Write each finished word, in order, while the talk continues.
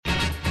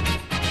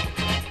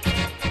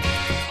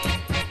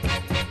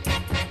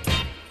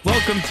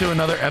Welcome to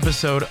another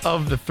episode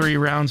of the Three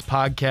Rounds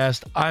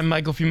Podcast. I'm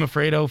Michael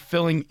Fumafredo,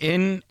 filling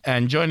in,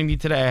 and joining me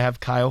today I have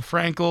Kyle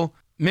Frankel.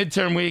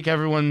 Midterm week,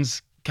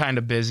 everyone's kind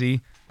of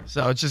busy,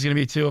 so it's just going to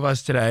be two of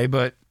us today,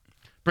 but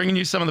bringing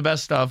you some of the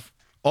best stuff.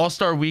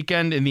 All-Star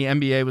Weekend in the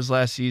NBA was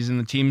last season.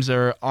 The teams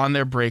are on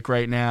their break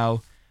right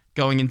now,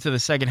 going into the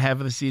second half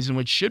of the season,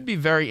 which should be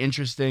very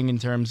interesting in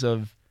terms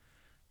of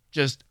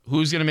just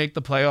who's going to make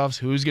the playoffs,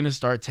 who's going to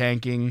start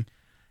tanking,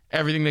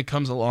 everything that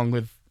comes along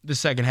with the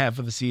second half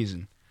of the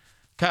season.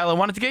 Kyle, I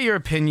wanted to get your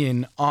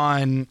opinion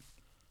on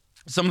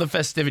some of the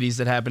festivities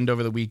that happened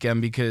over the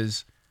weekend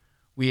because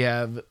we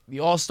have the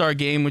All-Star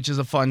Game, which is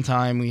a fun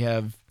time. We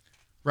have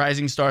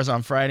Rising Stars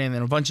on Friday and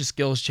then a bunch of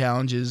skills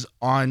challenges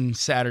on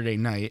Saturday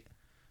night.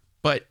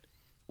 But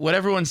what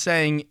everyone's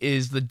saying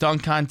is the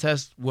dunk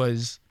contest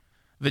was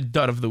the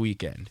dud of the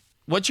weekend.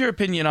 What's your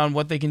opinion on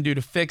what they can do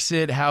to fix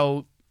it?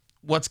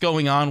 What's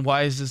going on?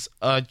 Why is this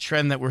a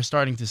trend that we're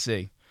starting to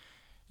see?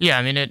 Yeah,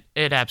 I mean,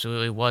 it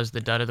absolutely was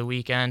the dud of the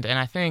weekend, and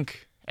I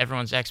think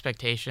everyone's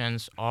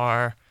expectations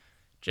are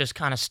just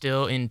kind of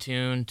still in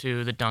tune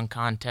to the dunk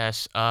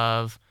contests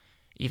of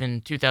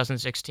even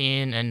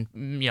 2016 and,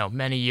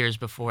 many years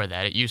before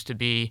that. It used to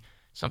be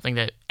something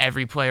that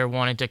every player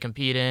wanted to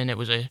compete in. It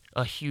was a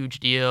huge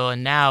deal,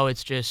 and now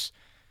it's just,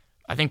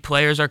 I think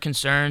players are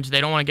concerned.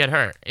 They don't want to get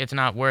hurt. It's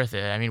not worth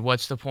it. I mean,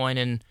 what's the point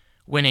in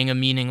winning a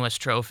meaningless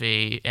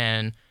trophy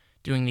and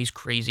doing these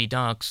crazy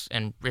dunks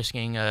and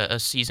risking a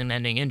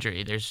season-ending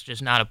injury? There's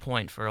just not a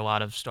point for a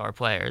lot of star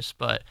players.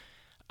 But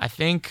I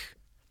think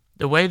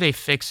the way they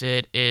fix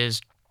it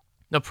is,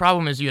 the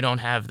problem is you don't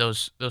have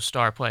those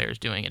star players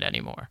doing it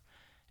anymore.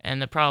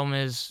 And the problem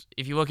is,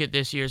 if you look at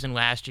this year's and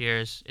last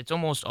year's, it's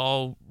almost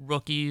all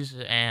rookies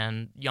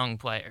and young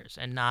players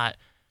and not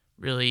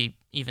really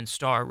even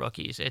star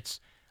rookies. It's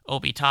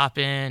Obi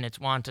Toppin, it's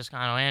Juan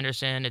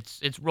Toscano-Anderson,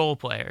 it's role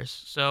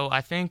players. So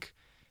I think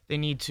they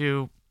need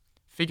to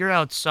figure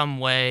out some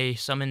way,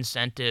 some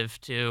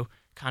incentive to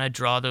kind of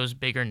draw those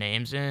bigger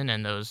names in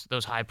and those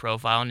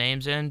high-profile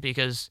names in,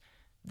 because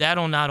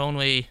that'll not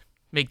only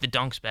make the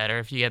dunks better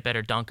if you get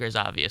better dunkers,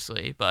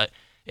 obviously, but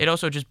it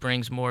also just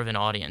brings more of an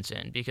audience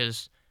in,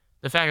 because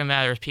the fact of the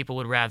matter is people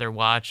would rather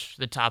watch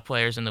the top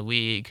players in the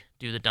league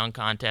do the dunk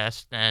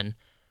contest than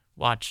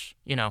watch,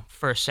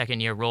 first,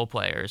 second-year role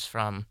players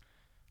from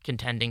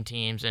contending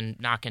teams and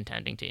not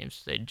contending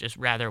teams. They'd just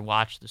rather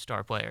watch the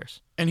star players.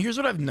 And here's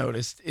what I've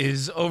noticed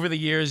is over the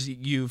years,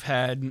 you've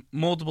had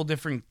multiple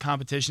different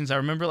competitions. I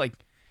remember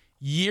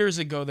years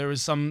ago, there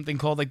was something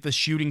called the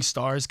Shooting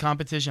Stars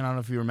competition. I don't know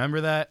if you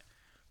remember that,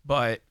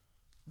 but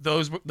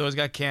those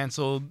got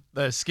canceled.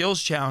 The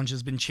skills challenge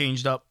has been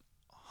changed up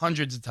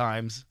hundreds of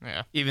times,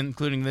 even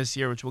including this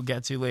year, which we'll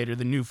get to later,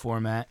 the new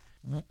format.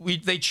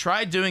 They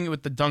tried doing it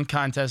with the dunk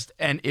contest,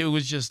 and it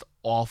was just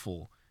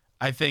awful.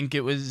 I think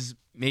it was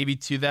maybe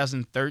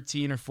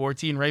 2013 or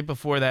 14, right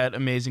before that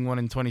amazing one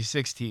in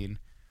 2016.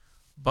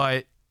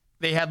 But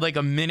they had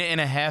a minute and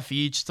a half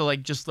each to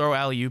just throw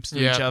alley-oops to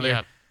each other.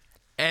 Yep.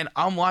 And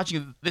I'm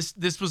watching this.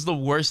 This was the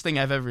worst thing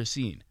I've ever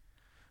seen.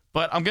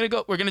 But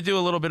we're gonna do a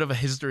little bit of a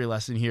history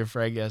lesson here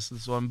for, I guess,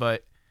 this one.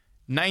 But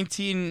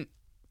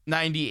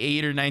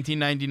 1998 or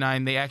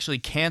 1999, they actually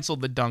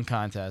canceled the dunk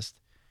contest,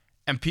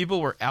 and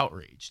people were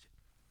outraged.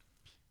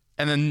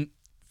 And then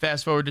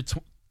fast forward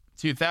to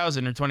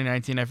 2000 or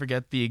 2019, I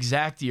forget the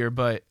exact year,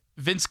 but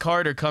Vince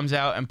Carter comes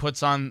out and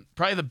puts on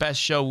probably the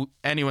best show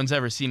anyone's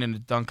ever seen in a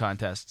dunk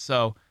contest.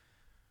 So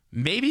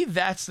maybe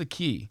that's the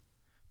key.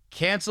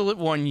 Cancel it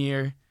one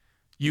year.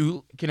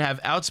 You can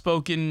have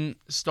outspoken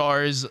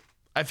stars.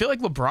 I feel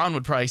like LeBron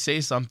would probably say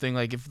something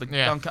if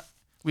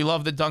we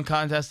love the dunk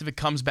contest. If it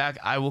comes back,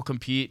 I will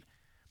compete.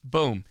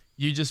 Boom.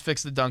 You just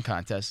fix the dunk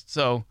contest.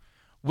 So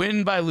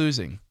win by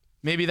losing.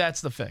 Maybe that's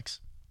the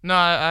fix. No,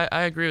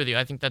 I agree with you.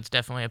 I think that's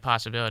definitely a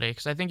possibility,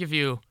 because I think if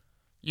you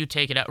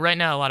take it out, right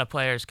now a lot of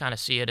players kind of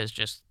see it as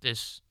just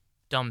this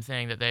dumb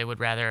thing that they would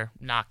rather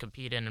not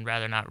compete in and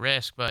rather not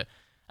risk. But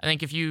I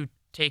think if you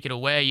take it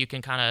away, you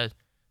can kind of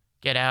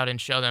get out and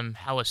show them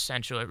how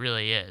essential it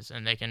really is,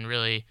 and they can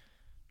really,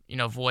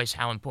 voice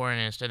how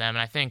important it is to them.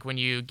 And I think when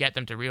you get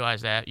them to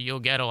realize that, you'll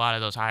get a lot of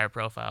those higher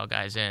profile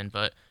guys in.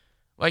 But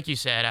like you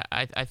said,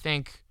 I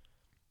think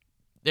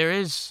there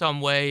is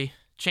some way.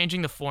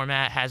 Changing the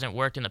format hasn't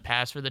worked in the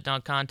past for the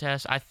dunk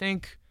contest. I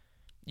think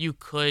you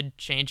could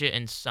change it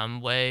in some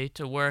way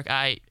to work.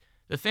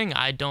 The thing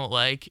I don't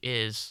like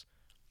is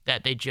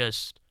that they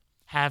just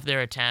have their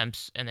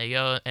attempts and they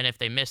go, and if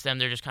they miss them,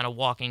 they're just kind of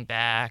walking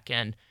back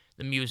and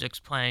the music's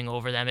playing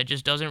over them. It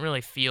just doesn't really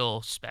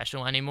feel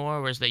special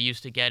anymore, whereas they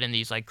used to get in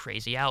these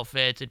crazy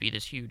outfits. It'd be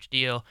this huge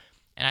deal.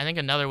 And I think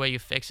another way you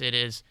fix it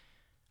is,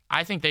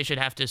 I think they should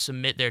have to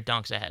submit their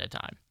dunks ahead of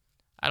time.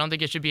 I don't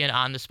think it should be an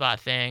on-the-spot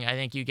thing. I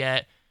think you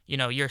get,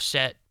 your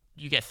set,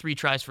 you get 3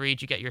 tries for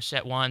each, you get your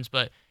set ones,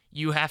 but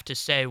you have to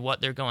say what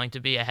they're going to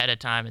be ahead of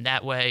time, and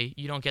that way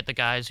you don't get the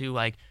guys who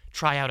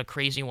try out a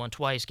crazy one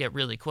twice, get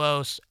really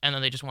close, and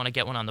then they just want to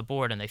get one on the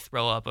board and they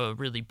throw up a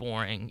really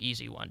boring,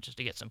 easy one just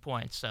to get some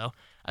points. So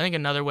I think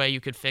another way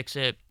you could fix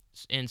it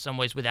in some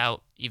ways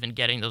without even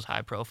getting those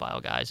high profile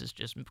guys is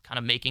just kind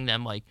of making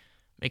them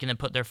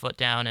put their foot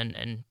down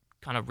and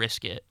kind of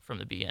risk it from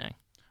the beginning.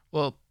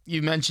 Well,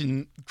 you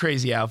mentioned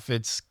crazy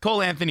outfits.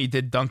 Cole Anthony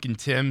did Duncan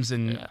Tim's,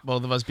 and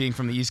both of us being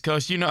from the East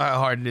Coast, you know how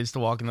hard it is to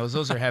walk in those.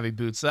 Those are heavy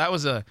boots. So that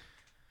was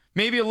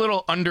maybe a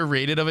little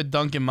underrated of a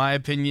dunk in my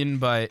opinion,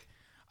 but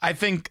I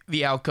think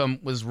the outcome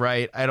was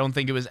right. I don't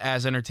think it was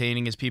as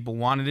entertaining as people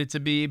wanted it to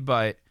be,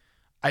 but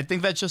I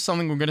think that's just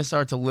something we're going to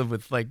start to live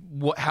with. Like,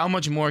 how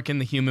much more can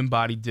the human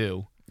body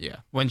do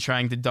when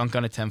trying to dunk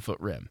on a 10-foot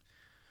rim?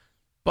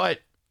 But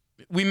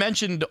we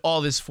mentioned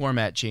all this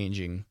format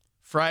changing.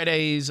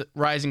 Friday's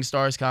Rising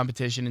Stars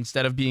competition,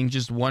 instead of being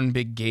just one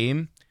big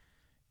game,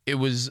 it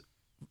was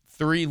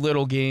 3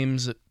 little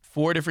games,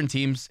 4 different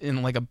teams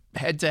in like a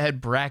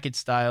head-to-head bracket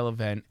style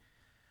event.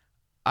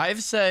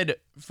 I've said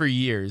for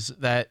years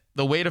that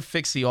the way to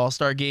fix the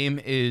All-Star game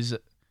is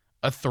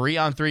a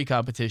 3-on-3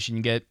 competition.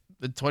 You get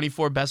the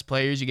 24 best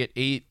players, you get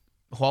 8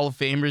 Hall of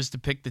Famers to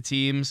pick the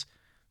teams.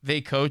 They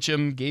coach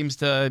them games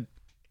to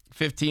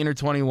 15 or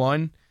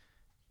 21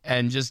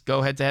 and just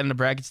go head-to-head in a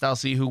bracket style,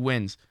 see who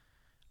wins.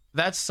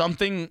 That's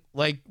something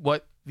like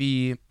what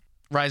the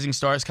Rising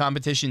Stars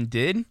competition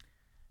did,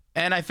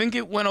 and I think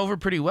it went over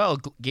pretty well.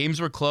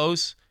 Games were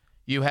close.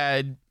 You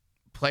had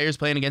players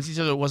playing against each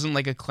other. It wasn't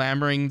like a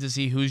clamoring to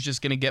see who's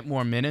just going to get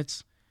more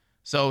minutes,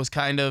 so it was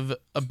kind of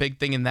a big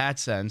thing in that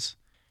sense.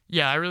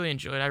 Yeah, I really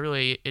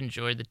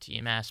enjoyed the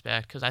team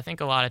aspect because I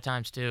think a lot of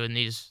times too in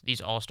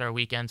these All-Star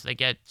weekends they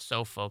get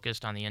so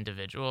focused on the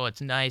individual. It's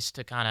nice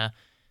to kind of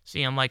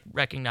see them like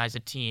recognize a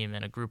team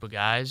and a group of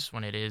guys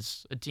when it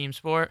is a team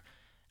sport.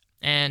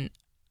 And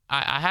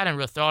I hadn't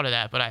really thought of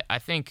that, but I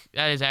think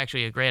that is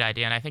actually a great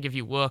idea. And I think if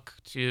you look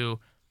to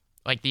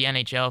like the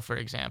NHL, for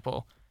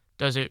example,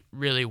 does it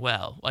really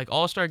well. Like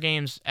All-Star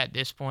games at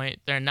this point,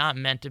 they're not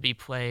meant to be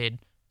played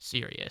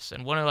serious.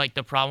 And one of like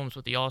the problems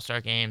with the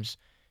All-Star games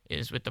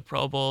is with the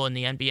Pro Bowl and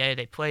the NBA,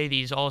 they play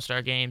these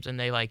All-Star games and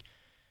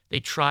they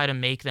try to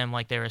make them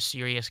like they're a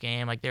serious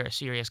game, like they're a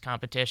serious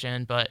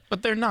competition, but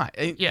they're not.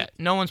 Yeah,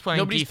 no one's playing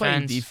Nobody's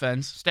defense. playing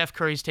defense. Steph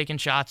Curry's taking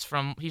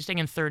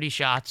 30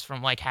 shots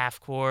from like half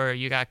court.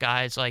 You got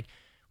guys like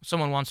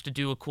someone wants to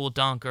do a cool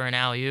dunk or an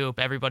alley-oop,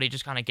 everybody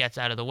just kind of gets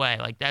out of the way.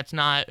 Like that's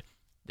not,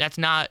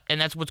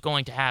 and that's what's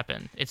going to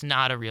happen. It's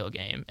not a real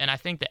game. And I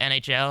think the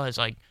NHL has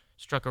like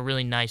struck a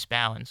really nice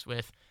balance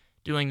with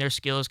doing their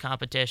skills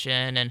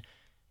competition, and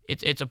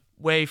it's a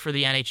way for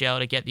the NHL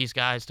to get these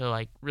guys to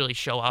like really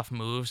show off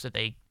moves that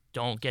they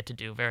don't get to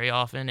do very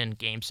often in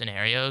game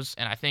scenarios.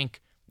 And I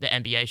think the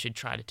NBA should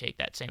try to take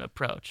that same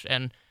approach.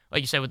 And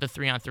like you said, with the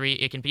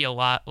 3-on-3, it can be a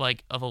lot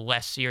like of a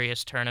less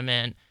serious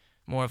tournament,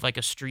 more of like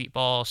a street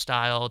ball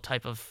style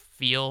type of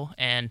feel.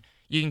 And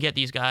you can get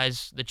these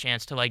guys the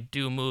chance to like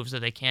do moves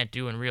that they can't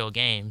do in real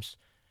games.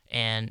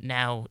 And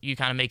now you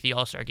kind of make the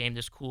All-Star game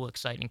this cool,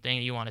 exciting thing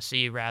that you want to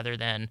see rather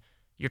than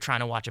you're trying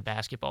to watch a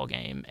basketball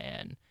game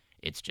and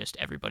it's just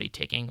everybody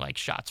taking like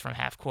shots from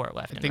half court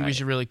left and right. I think we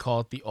should really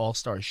call it the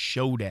All-Star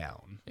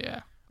Showdown.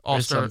 Yeah.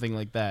 All-Star, or something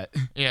like that.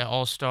 Yeah,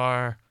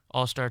 All-Star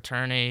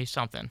tourney,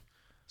 something.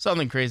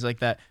 Something crazy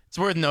like that. It's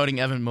worth noting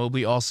Evan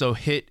Mobley also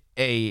hit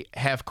a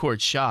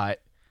half-court shot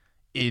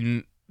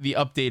in the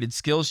updated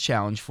Skills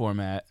Challenge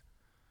format.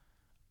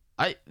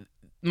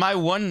 My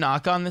one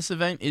knock on this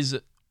event is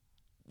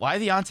why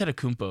the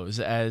Antetokounmpos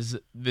as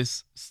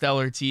this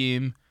stellar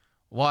team?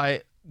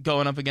 Why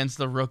going up against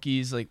the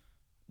rookies? Like,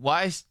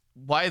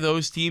 why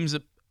those teams,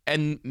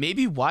 and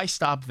maybe why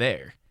stop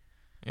there?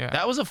 Yeah,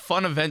 that was a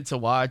fun event to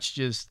watch.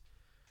 Just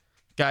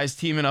guys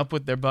teaming up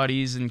with their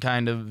buddies and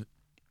kind of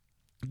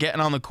getting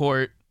on the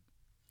court,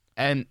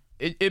 and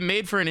it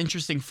made for an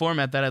interesting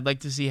format that I'd like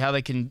to see how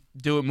they can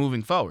do it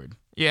moving forward.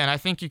 Yeah, and I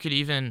think you could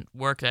even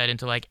work that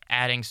into like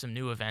adding some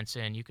new events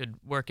in. You could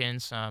work in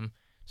some,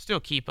 still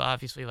keep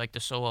obviously like the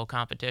solo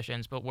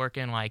competitions, but work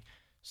in like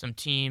some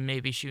team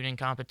maybe shooting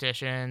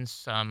competitions,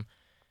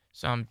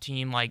 some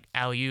team like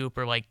alley-oop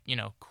or like,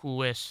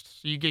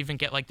 coolest. You could even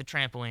get like the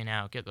trampoline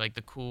out, get like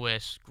the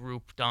coolest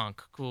group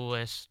dunk,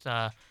 coolest,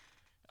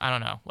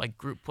 like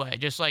group play.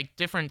 Just like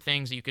different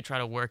things that you could try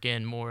to work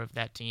in more of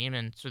that team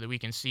and so that we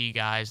can see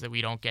guys that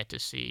we don't get to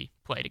see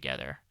play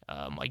together,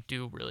 like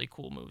do really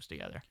cool moves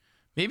together.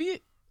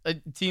 Maybe a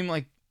team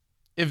like,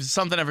 if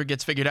something ever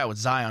gets figured out with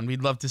Zion,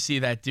 we'd love to see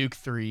that Duke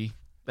 3,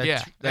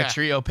 that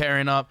trio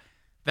pairing up.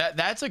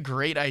 That's a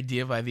great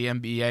idea by the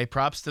NBA.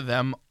 Props to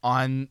them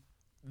on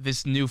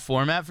this new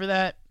format for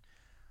that.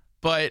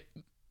 But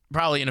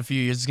probably in a few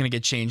years it's going to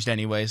get changed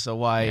anyway, so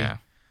why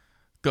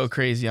go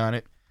crazy on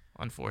it?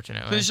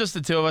 Unfortunately. It's just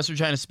the two of us. We're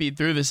trying to speed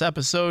through this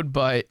episode,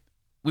 but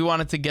we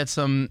wanted to get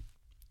some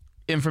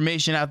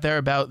information out there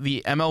about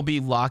the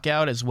MLB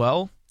lockout as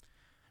well.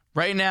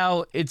 Right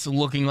now, it's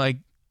looking like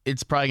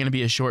it's probably going to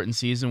be a shortened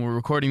season. We're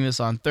recording this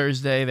on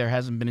Thursday. There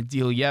hasn't been a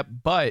deal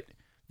yet, but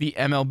the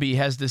MLB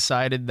has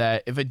decided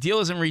that if a deal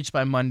isn't reached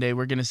by Monday,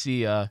 we're going to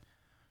see a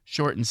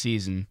shortened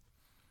season.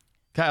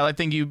 Kyle, I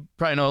think you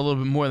probably know a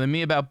little bit more than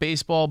me about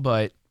baseball,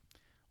 but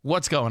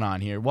what's going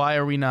on here? Why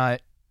are we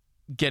not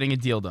getting a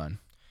deal done?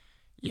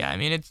 Yeah, I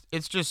mean,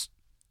 it's just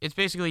it's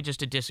basically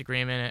just a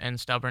disagreement and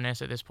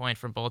stubbornness at this point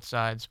from both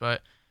sides.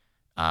 But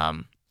I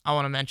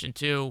want to mention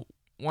too,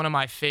 one of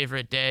my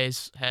favorite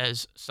days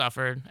has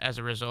suffered as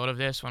a result of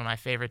this. One of my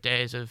favorite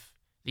days of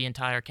the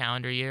entire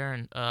calendar year,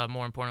 and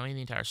more importantly,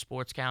 the entire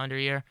sports calendar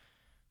year.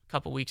 A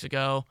couple weeks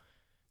ago,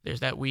 there's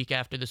that week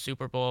after the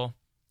Super Bowl,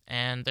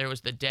 and there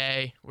was the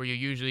day where you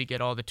usually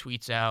get all the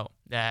tweets out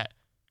that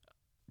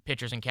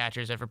pitchers and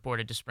catchers have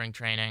reported to spring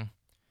training.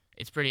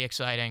 It's pretty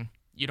exciting.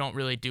 You don't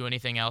really do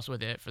anything else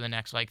with it for the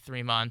next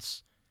 3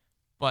 months,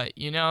 but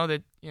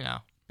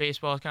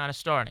baseball is kind of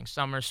starting.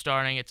 Summer's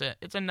starting.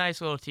 It's a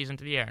nice little tease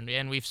into the air,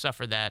 and we've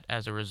suffered that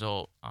as a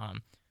result.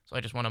 So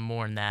I just want to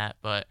mourn that.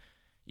 But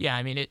yeah,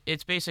 I mean,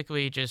 it's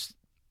basically just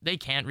they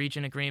can't reach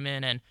an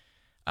agreement, and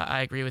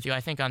I agree with you.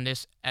 I think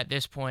at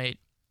this point,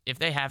 if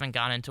they haven't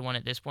gotten into one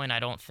at this point, I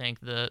don't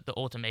think the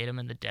ultimatum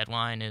and the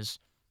deadline is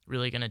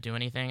really going to do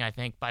anything. I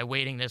think by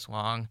waiting this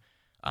long,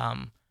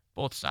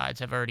 both sides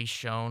have already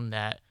shown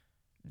that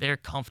they're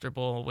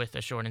comfortable with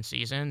a shortened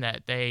season,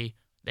 that they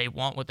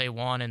want what they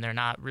want, and they're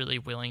not really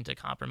willing to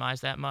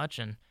compromise that much,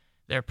 and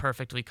they're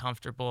perfectly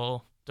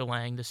comfortable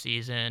delaying the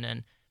season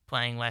and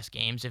playing less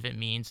games if it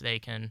means they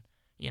can,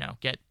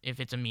 if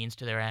it's a means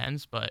to their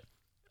ends. But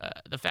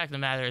the fact of the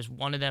matter is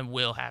one of them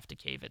will have to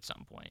cave at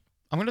some point.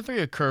 I'm going to throw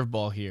you a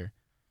curveball here.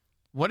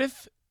 What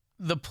if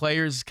the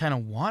players kind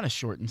of want a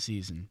shortened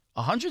season?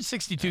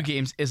 162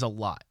 games is a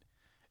lot,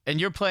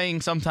 and you're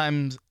playing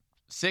sometimes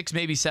 6,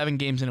 maybe 7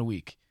 games in a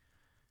week.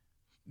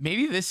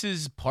 Maybe this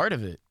is part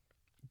of it.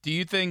 Do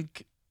you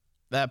think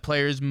that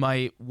players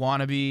might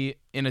want to be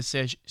in a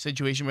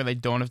situation where they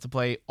don't have to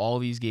play all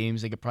these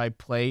games? They could probably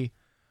play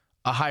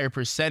a higher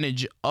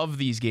percentage of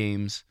these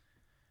games.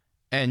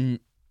 And,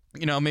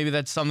 maybe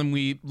that's something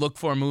we look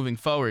for moving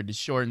forward, to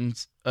shorten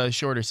a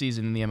shorter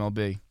season in the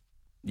MLB.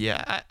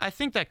 Yeah, I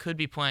think that could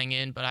be playing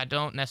in, but I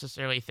don't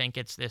necessarily think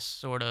it's this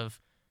sort of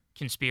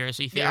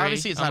conspiracy theory. Yeah,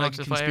 obviously it's not a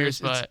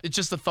conspiracy. Players, it's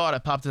just a thought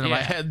that popped into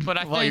my head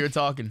while you were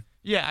talking.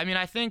 Yeah, I mean,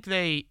 I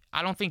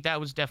don't think that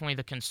was definitely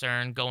the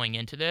concern going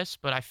into this,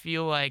 but I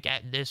feel like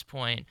at this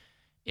point,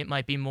 it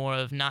might be more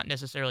of not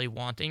necessarily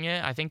wanting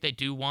it. I think they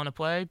do want to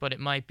play, but it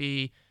might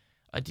be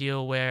a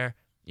deal where,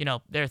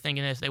 they're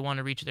thinking this, they want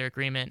to reach their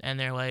agreement, and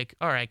they're like,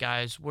 all right,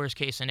 guys, worst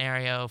case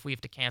scenario, if we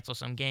have to cancel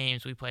some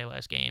games, we play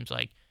less games,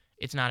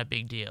 it's not a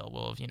big deal.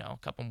 We'll have, a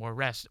couple more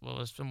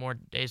some more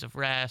days of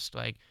rest,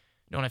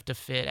 don't have to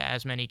fit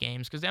as many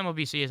games, because the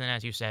MLB season,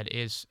 as you said,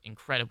 is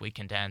incredibly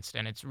condensed,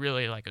 and it's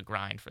really like a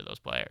grind for those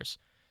players.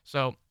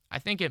 So I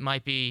think it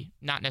might be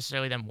not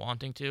necessarily them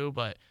wanting to,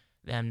 but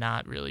them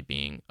not really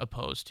being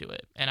opposed to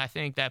it. And I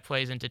think that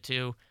plays into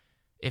too,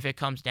 if it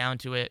comes down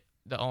to it,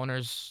 the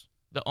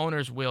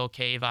owners will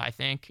cave, I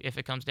think, if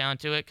it comes down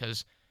to it,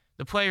 because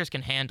the players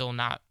can handle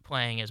not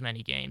playing as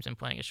many games and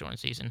playing a shortened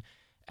season.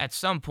 At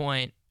some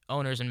point,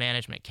 owners and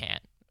management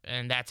can't.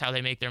 And that's how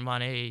they make their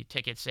money: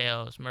 ticket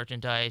sales,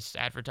 merchandise,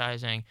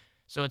 advertising.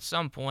 So at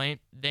some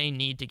point, they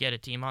need to get a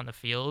team on the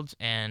field.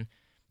 And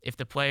if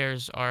the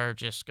players are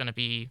just going to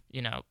be,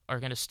 are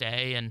going to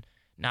stay and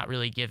not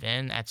really give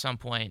in, at some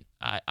point,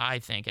 I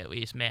think at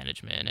least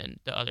management and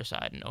the other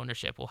side and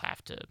ownership will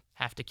have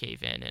to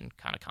cave in and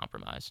kind of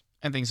compromise.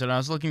 I think so. And I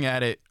was looking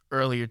at it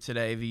earlier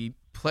today. The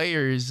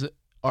players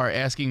are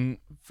asking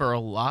for a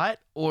lot,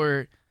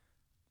 or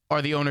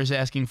are the owners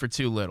asking for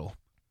too little?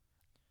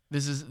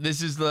 This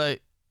is the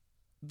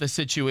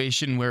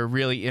situation we're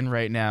really in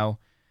right now.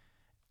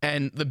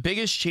 And the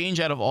biggest change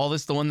out of all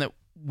this, the one that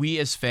we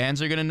as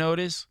fans are going to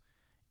notice,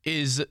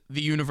 is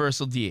the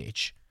universal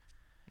DH.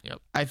 Yep.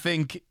 I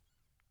think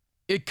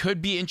it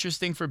could be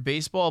interesting for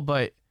baseball,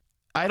 but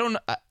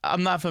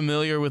I'm not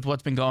familiar with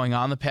what's been going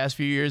on the past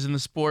few years in the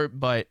sport,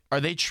 but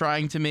are they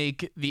trying to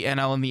make the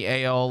NL and the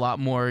AL a lot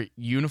more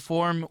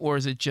uniform, or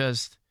is it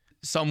just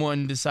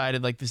someone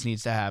decided this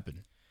needs to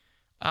happen?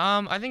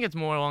 I think it's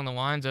more along the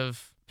lines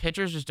of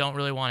pitchers just don't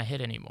really want to hit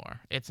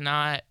anymore. It's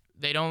not,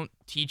 they don't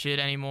teach it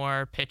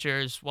anymore.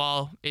 Pitchers,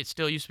 while it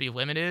still used to be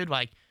limited,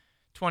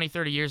 20,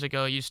 30 years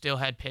ago, you still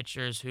had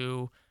pitchers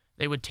who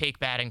they would take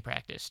batting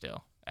practice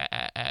still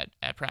at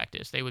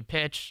practice. They would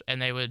pitch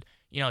and they would,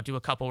 do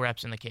a couple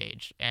reps in the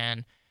cage.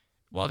 And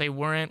while they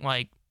weren't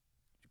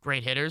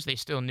great hitters, they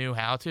still knew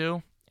how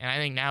to. And I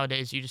think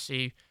nowadays you just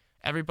see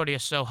everybody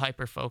is so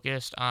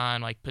hyper-focused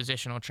on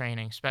positional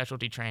training,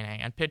 specialty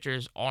training, and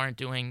pitchers aren't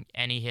doing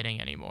any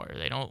hitting anymore.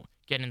 They don't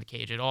get in the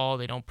cage at all.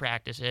 They don't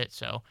practice it.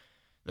 So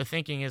the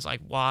thinking is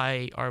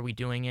why are we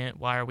doing it?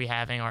 Why are we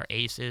having our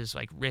aces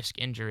risk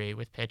injury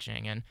with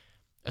pitching? And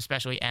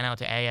especially NL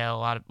to AL, a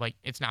lot of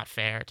it's not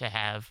fair to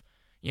have,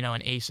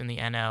 an ace in the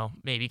NL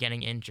maybe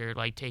getting injured,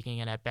 taking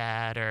it at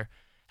bat or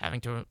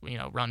having to,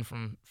 run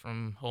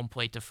from home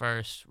plate to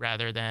first,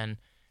 rather than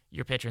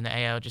your pitcher in the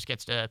AL just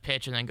gets to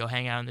pitch and then go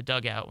hang out in the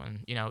dugout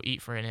and,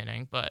 eat for an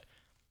inning. But,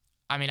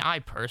 I mean, I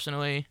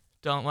personally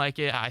don't like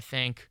it. I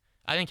think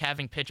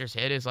having pitchers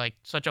hit is,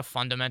 such a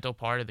fundamental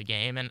part of the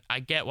game, and I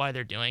get why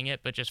they're doing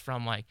it, but just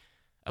from,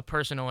 a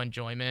personal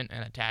enjoyment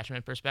and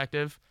attachment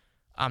perspective,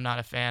 I'm not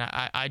a fan.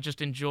 I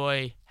just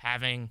enjoy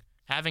having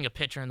a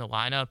pitcher in the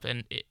lineup,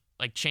 and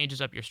like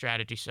changes up your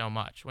strategy so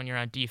much. When you're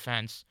on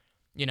defense,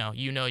 you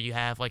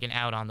have like an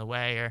out on the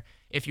way, or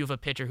if you have a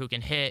pitcher who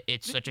can hit,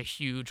 it's such a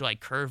huge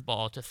like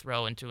curveball to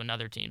throw into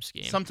another team's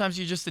scheme. Sometimes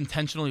you just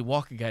intentionally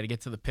walk a guy to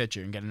get to the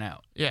pitcher and get an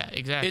out. Yeah,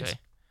 exactly.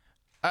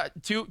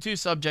 Two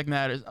subject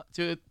matters,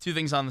 two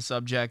things on the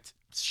subject.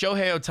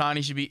 Shohei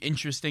Ohtani should be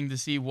interesting to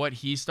see what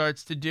he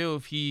starts to do,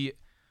 if he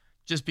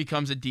just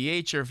becomes a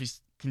DH or if he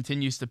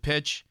continues to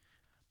pitch.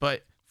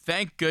 But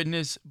thank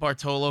goodness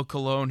Bartolo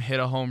Colon hit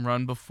a home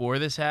run before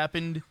this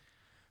happened,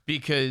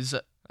 because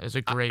that's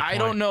a great point. I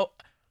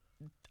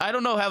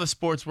don't know how the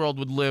sports world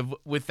would live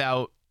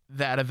without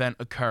that event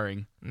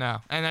occurring. No,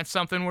 and that's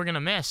something we're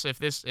gonna miss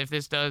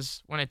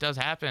when it does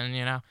happen.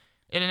 It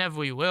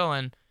inevitably will,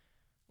 and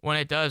when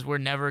it does, we're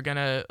never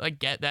gonna like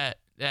get that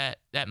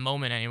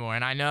moment anymore.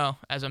 And I know,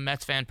 as a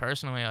Mets fan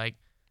personally, like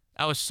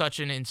that was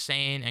such an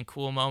insane and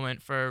cool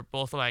moment for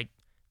both like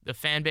the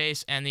fan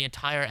base and the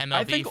entire MLB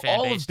I think fan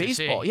all base of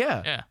baseball,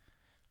 yeah. Yeah.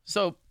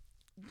 So,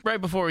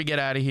 right before we get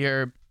out of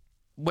here,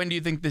 when do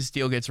you think this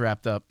deal gets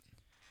wrapped up?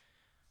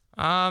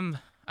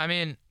 I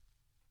mean,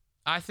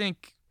 I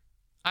think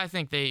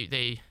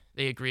they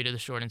agree to the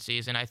shortened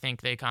season. I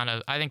think they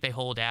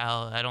hold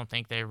out. I don't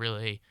think they're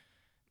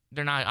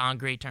not on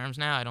great terms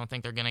now. I don't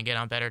think they're going to get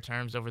on better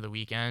terms over the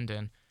weekend,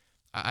 and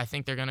I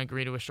think they're going to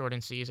agree to a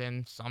shortened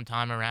season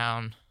sometime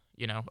around,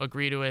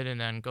 agree to it and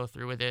then go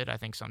through with it. I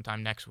think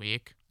sometime next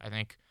week. I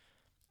think,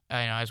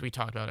 as we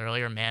talked about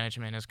earlier,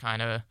 management is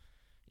kind of,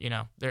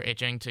 they're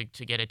itching to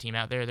get a team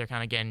out there. They're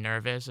kind of getting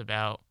nervous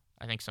about,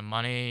 I think, some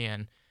money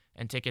and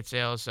ticket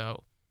sales.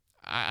 So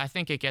I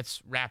think it gets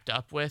wrapped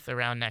up with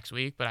around next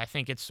week, but I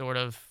think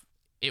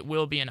it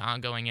will be an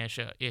ongoing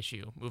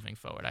issue moving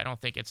forward. I don't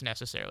think it's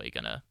necessarily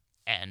going to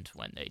end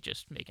when they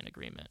just make an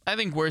agreement. I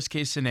think worst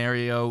case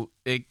scenario,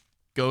 it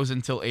goes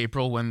until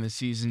April, when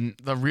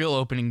the real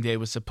opening day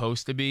was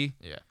supposed to be.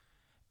 Yeah.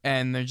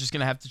 And they're just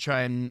going to have to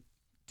try and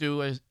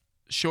do a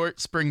short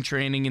spring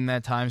training in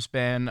that time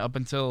span up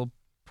until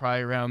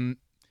probably around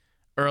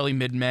early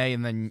mid-May,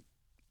 and then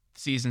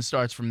season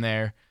starts from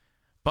there.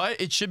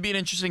 But it should be an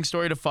interesting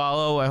story to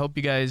follow. I hope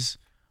you guys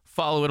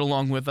follow it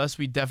along with us.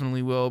 We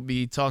definitely will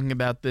be talking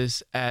about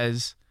this,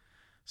 as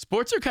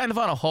sports are kind of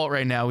on a halt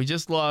right now. We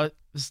just lost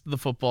the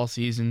football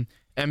season.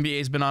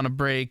 NBA's been on a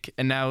break,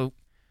 and now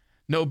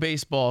no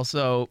baseball.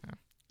 So,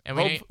 and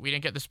we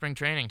didn't get the spring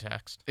training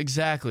text.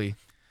 Exactly.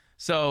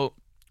 So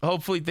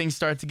hopefully things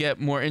start to get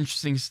more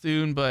interesting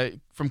soon. But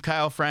from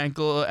Kyle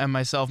Frankel and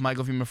myself,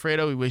 Michael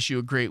Fumafredo, we wish you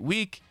a great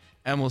week,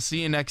 and we'll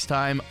see you next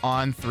time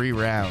on 3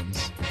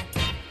 Rounds.